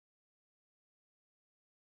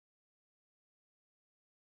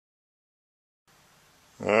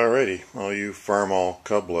Alrighty, all you Farmall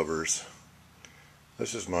cub lovers.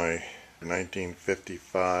 This is my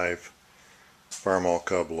 1955 Farmall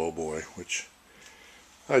Cub Lowboy, which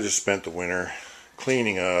I just spent the winter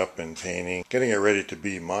cleaning up and painting, getting it ready to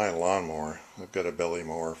be my lawnmower. I've got a belly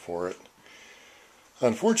mower for it.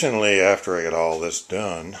 Unfortunately, after I got all this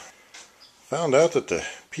done, found out that the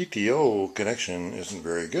PTO connection isn't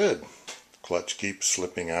very good. The clutch keeps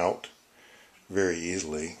slipping out very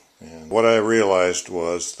easily. And what I realized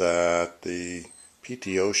was that the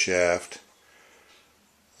PTO shaft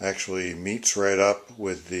actually meets right up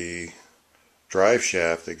with the drive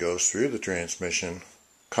shaft that goes through the transmission,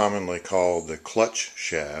 commonly called the clutch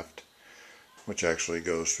shaft, which actually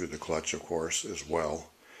goes through the clutch, of course, as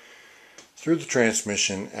well. Through the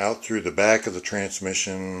transmission, out through the back of the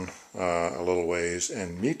transmission a little ways,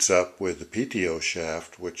 and meets up with the PTO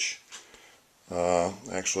shaft, which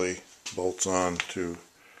actually bolts on to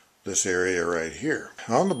this area right here.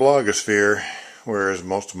 On the blogosphere, whereas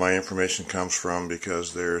most of my information comes from,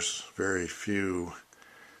 because there's very few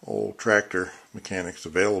old tractor mechanics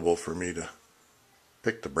available for me to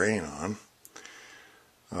pick the brain on,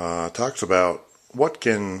 talks about what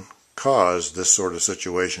can cause this sort of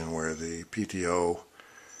situation where the PTO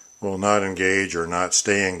will not engage or not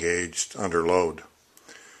stay engaged under load,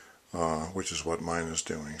 which is what mine is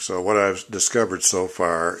doing. So what I've discovered so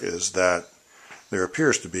far is that there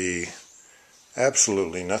appears to be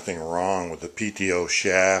absolutely nothing wrong with the PTO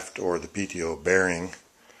shaft or the PTO bearing,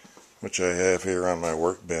 which I have here on my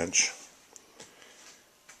workbench.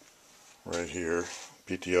 Right here,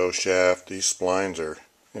 PTO shaft. These splines are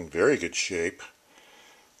in very good shape.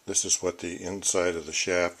 This is what the inside of the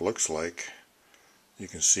shaft looks like. You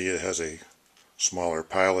can see it has a smaller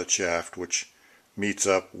pilot shaft which meets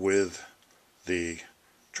up with the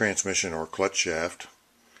transmission or clutch shaft.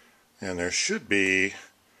 And there should be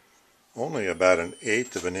only about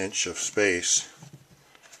 1/8 of an inch of space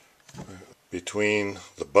between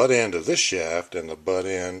the butt end of this shaft and the butt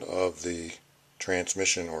end of the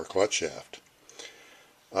transmission or clutch shaft.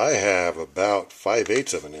 I have about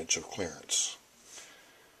 5/8 of an inch of clearance.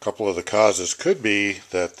 A couple of the causes could be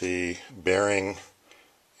that the bearing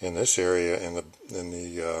in this area in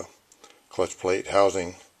the clutch plate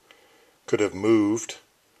housing could have moved.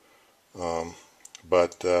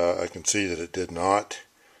 But I can see that it did not.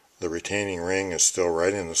 The retaining ring is still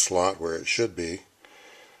right in the slot where it should be.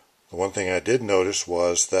 The one thing I did notice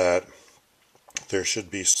was that there should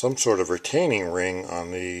be some sort of retaining ring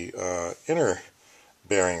on the inner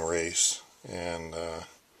bearing race, and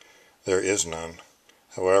there is none.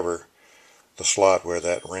 However, the slot where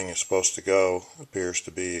that ring is supposed to go appears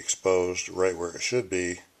to be exposed right where it should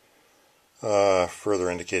be, further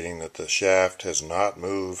indicating that the shaft has not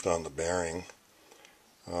moved on the bearing.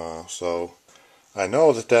 So I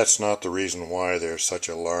know that that's not the reason why there's such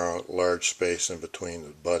a large space in between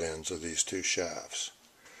the butt ends of these two shafts.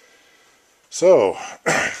 So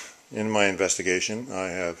in my investigation, I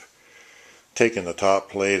have taken the top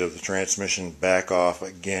plate of the transmission back off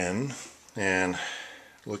again, and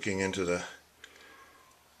looking into the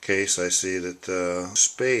case, I see that the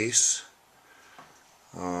space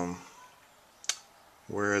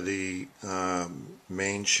where the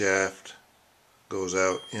main shaft goes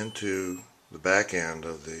out into the back end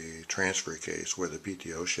of the transfer case where the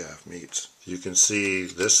PTO shaft meets. You can see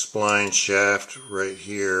this spline shaft right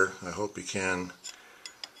here, I hope you can,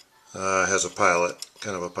 has a pilot,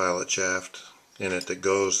 kind of a pilot shaft in it that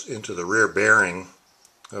goes into the rear bearing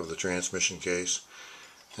of the transmission case.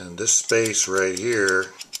 And this space right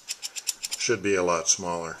here should be a lot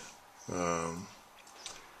smaller,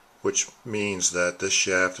 which means that this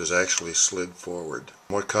shaft is actually slid forward.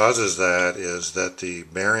 What causes that is that the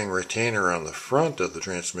bearing retainer on the front of the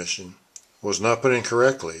transmission was not put in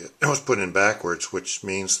correctly. It was put in backwards, which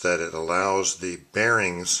means that it allows the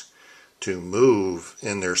bearings to move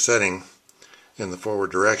in their setting in the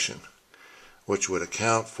forward direction, which would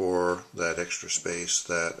account for that extra space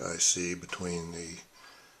that I see between the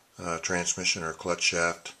transmission or clutch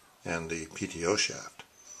shaft and the PTO shaft.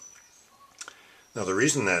 Now the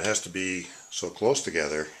reason that has to be so close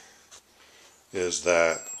together is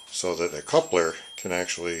that so that a coupler can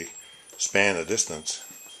actually span a distance.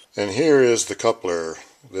 And here is the coupler.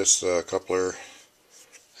 This coupler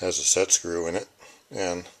has a set screw in it,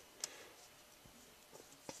 and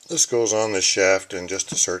this goes on this shaft in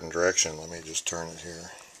just a certain direction. Let me just turn it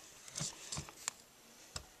here.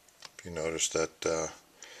 If you notice that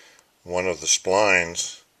one of the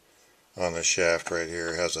splines on the shaft right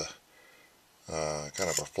here has a kind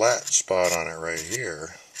of a flat spot on it right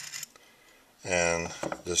here, and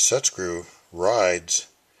this set screw rides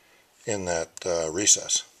in that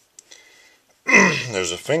recess.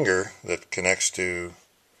 there's a finger that connects to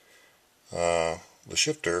the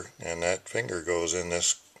shifter, and that finger goes in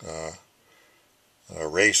this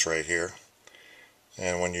race right here.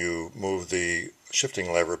 And when you move the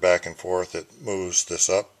shifting lever back and forth, it moves this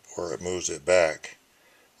up or it moves it back.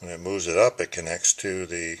 When it moves it up, it connects to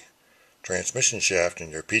the transmission shaft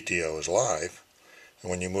and your PTO is live. And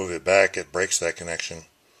when you move it back, it breaks that connection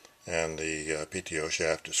and the PTO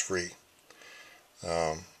shaft is free.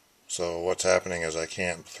 So what's happening is I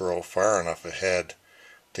can't throw far enough ahead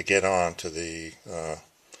to get on to the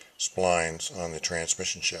splines on the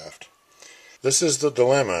transmission shaft. This is the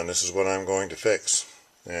dilemma, and this is what I'm going to fix.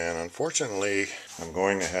 And unfortunately, I'm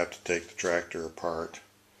going to have to take the tractor apart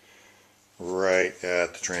right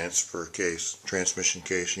at the transmission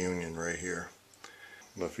case union right here.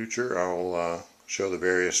 In the future, I'll show the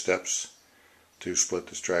various steps to split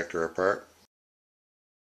this tractor apart.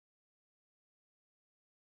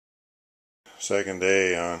 Second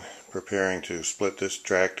day on preparing to split this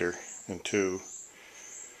tractor in two.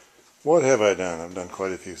 What have I done? I've done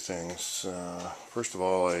quite a few things. First of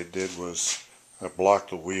all, I did was I blocked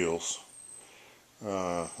the wheels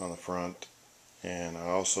on the front, and I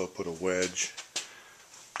also put a wedge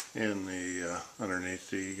in the underneath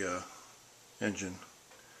the engine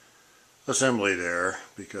assembly there,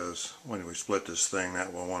 because when we split this thing,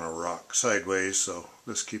 that will want to rock sideways, so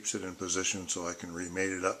this keeps it in position so I can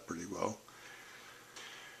remate it up pretty well.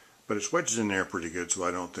 But it's wedged in there pretty good, so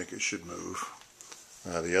I don't think it should move.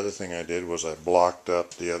 The other thing I did was I blocked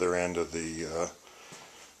up the other end of the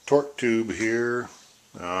torque tube here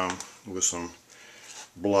with some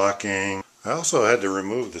blocking. I also had to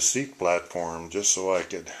remove the seat platform just so I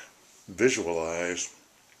could visualize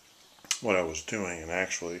what I was doing, and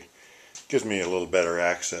actually gives me a little better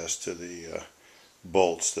access to the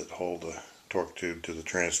bolts that hold the torque tube to the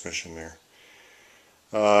transmission there.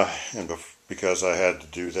 And because I had to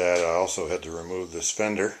do that, I also had to remove this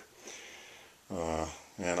fender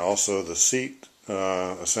and also the seat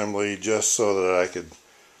assembly, just so that I could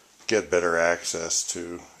get better access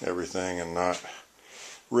to everything and not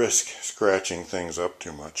risk scratching things up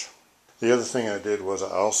too much. The other thing I did was I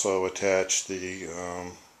also attached the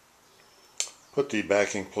put the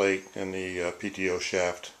backing plate and the PTO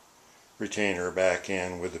shaft retainer back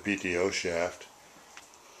in with the PTO shaft.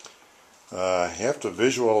 You have to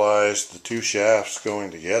visualize the two shafts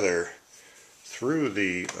going together through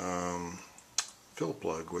the fill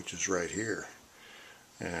plug, which is right here.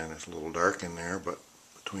 And it's a little dark in there, but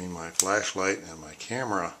between my flashlight and my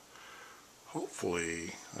camera,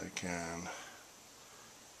 hopefully I can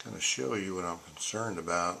kind of show you what I'm concerned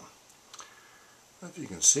about. I don't know if you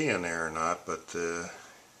can see in there or not, but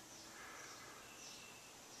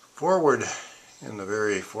forward, in the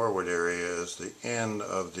very forward area, is the end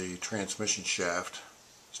of the transmission shaft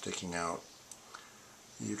sticking out.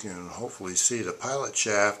 You can hopefully see the pilot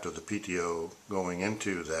shaft of the PTO going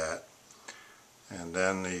into that, and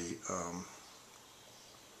then the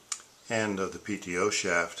end of the PTO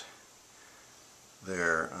shaft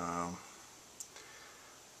there.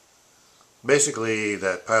 Basically,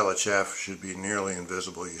 that pilot shaft should be nearly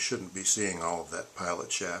invisible. You shouldn't be seeing all of that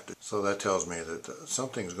pilot shaft. So that tells me that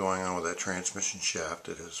something's going on with that transmission shaft.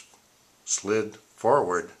 It has slid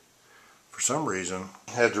forward for some reason.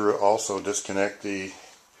 I had to also disconnect the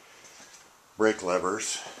brake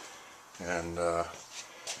levers, and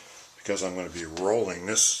because I'm going to be rolling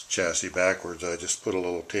this chassis backwards, I just put a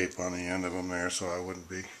little tape on the end of them there so I wouldn't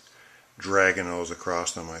be dragging those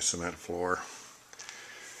across on my cement floor.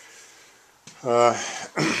 I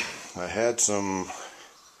had some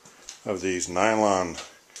of these nylon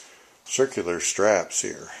circular straps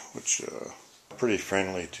here, which are pretty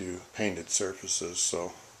friendly to painted surfaces.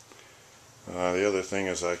 So the other thing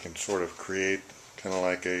is I can sort of create kind of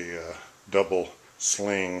like a double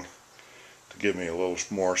sling to give me a little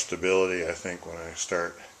more stability, I think, when I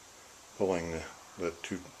start pulling the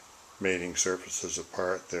two mating surfaces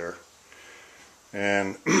apart there.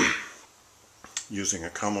 And using a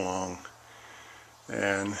come along.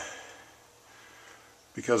 And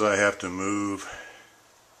because I have to move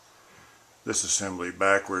this assembly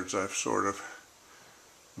backwards, I've sort of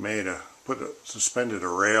suspended a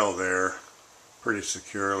rail there pretty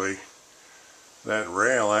securely. That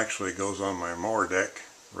rail actually goes on my mower deck.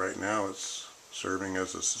 Right now it's serving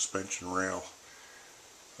as a suspension rail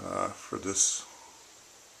for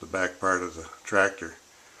the back part of the tractor.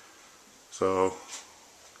 So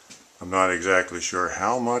I'm not exactly sure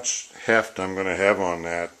how much heft I'm going to have on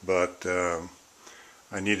that, but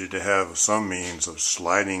I needed to have some means of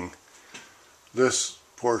sliding this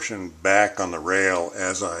portion back on the rail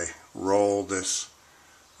as I roll this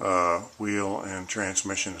wheel and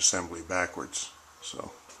transmission assembly backwards.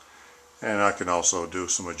 So, and I can also do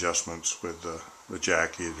some adjustments with the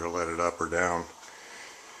jack, either let it up or down.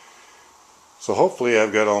 So hopefully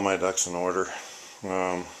I've got all my ducks in order.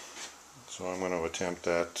 So I'm going to attempt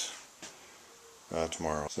that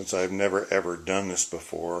tomorrow. Since I've never ever done this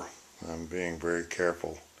before, I'm being very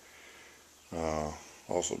careful.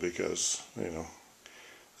 Also because, you know,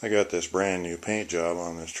 I got this brand new paint job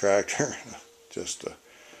on this tractor. Just a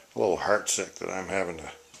little heartsick that I'm having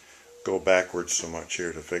to go backwards so much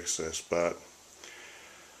here to fix this, but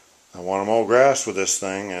I want to mow grass with this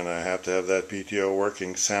thing, and I have to have that PTO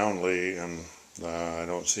working soundly, and I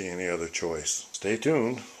don't see any other choice. Stay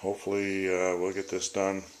tuned. Hopefully we'll get this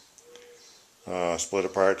done, split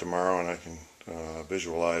apart tomorrow, and I can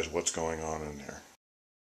visualize what's going on in there.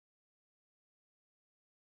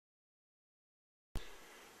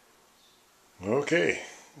 Okay,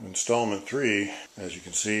 installment 3. As you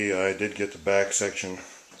can see, I did get the back section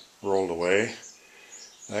rolled away.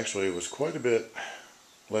 Actually, it was quite a bit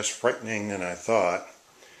less frightening than I thought.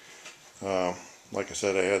 Like I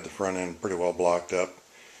said, I had the front end pretty well blocked up.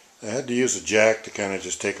 I had to use a jack to kind of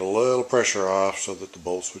just take a little pressure off so that the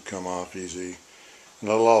bolts would come off easy. And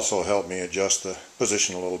it'll also help me adjust the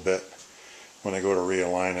position a little bit when I go to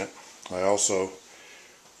realign it. I also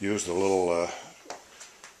used a little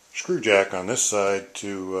screw jack on this side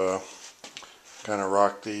to kind of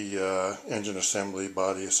rock the engine assembly,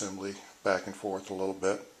 body assembly back and forth a little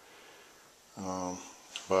bit.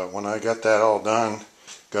 But when I got that all done,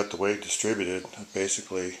 got the weight distributed, I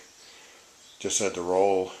basically just had to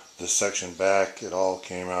roll this section back. It all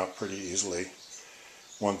came out pretty easily.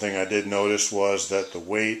 One thing I did notice was that the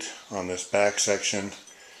weight on this back section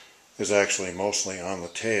is actually mostly on the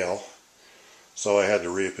tail. So I had to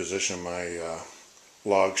reposition my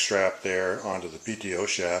log strap there onto the PTO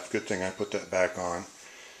shaft. Good thing I put that back on,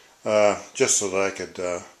 just so that I could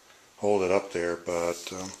hold it up there.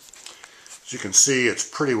 But as you can see, it's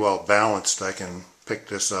pretty well balanced. I can pick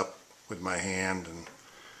this up with my hand,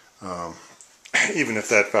 and even if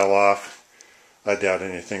that fell off, I doubt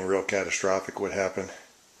anything real catastrophic would happen.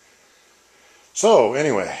 So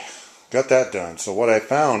anyway, got that done. So what I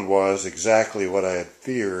found was exactly what I had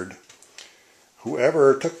feared.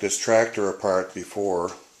 Whoever took this tractor apart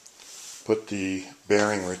before put the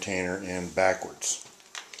bearing retainer in backwards.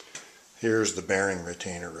 Here's the bearing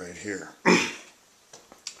retainer right here.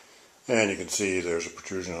 And you can see there's a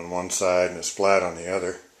protrusion on one side and it's flat on the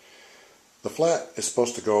other. The flat is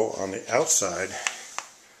supposed to go on the outside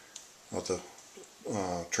of the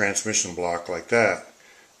transmission block like that.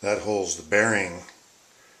 That holds the bearing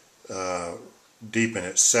deep in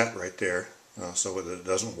its set right there, so that it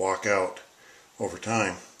doesn't walk out over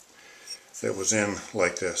time. If it was in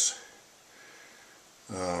like this,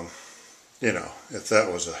 you know, if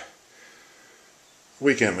that was a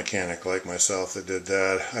weekend mechanic like myself that did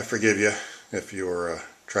that, I forgive you. If you're a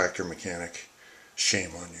tractor mechanic,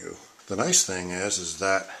 shame on you. The nice thing is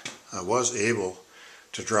that I was able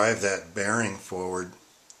to drive that bearing forward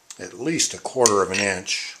at least 1/4 of an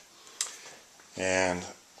inch, and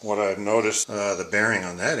what I've noticed, the bearing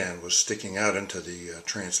on that end was sticking out into the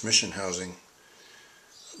transmission housing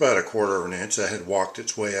about 1/4 of an inch. That had walked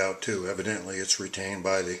its way out too. Evidently it's retained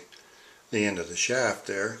by the end of the shaft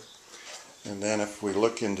there. And then if we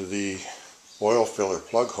look into the oil filler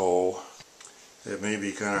plug hole, it may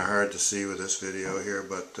be kind of hard to see with this video here,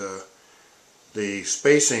 but the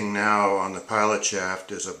spacing now on the pilot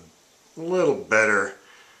shaft is a little better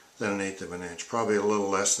than 1/8 of an inch, probably a little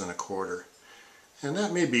less than 1/4. And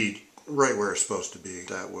that may be right where it's supposed to be.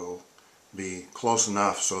 That will be close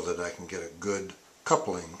enough so that I can get a good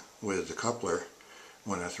coupling with the coupler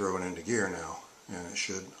when I throw it into gear now, and it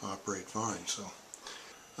should operate fine. So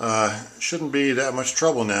shouldn't be that much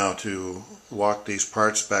trouble now to walk these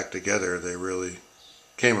parts back together. They really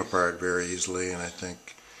came apart very easily, and I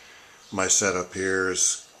think my setup here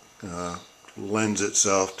is lends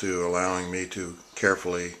itself to allowing me to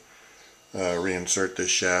carefully reinsert this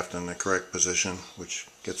shaft in the correct position, which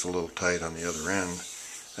gets a little tight on the other end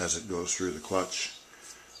as it goes through the clutch.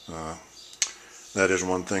 That is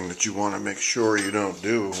one thing that you want to make sure you don't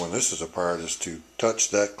do when this is apart, is to touch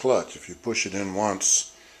that clutch. If you push it in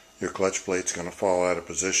once, your clutch plate's going to fall out of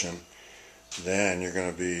position. Then you're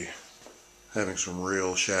going to be having some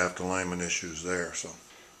real shaft alignment issues there. So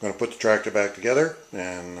I'm going to put the tractor back together,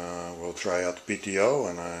 and we'll try out the PTO,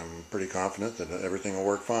 and I'm pretty confident that everything will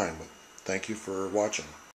work fine. But thank you for watching.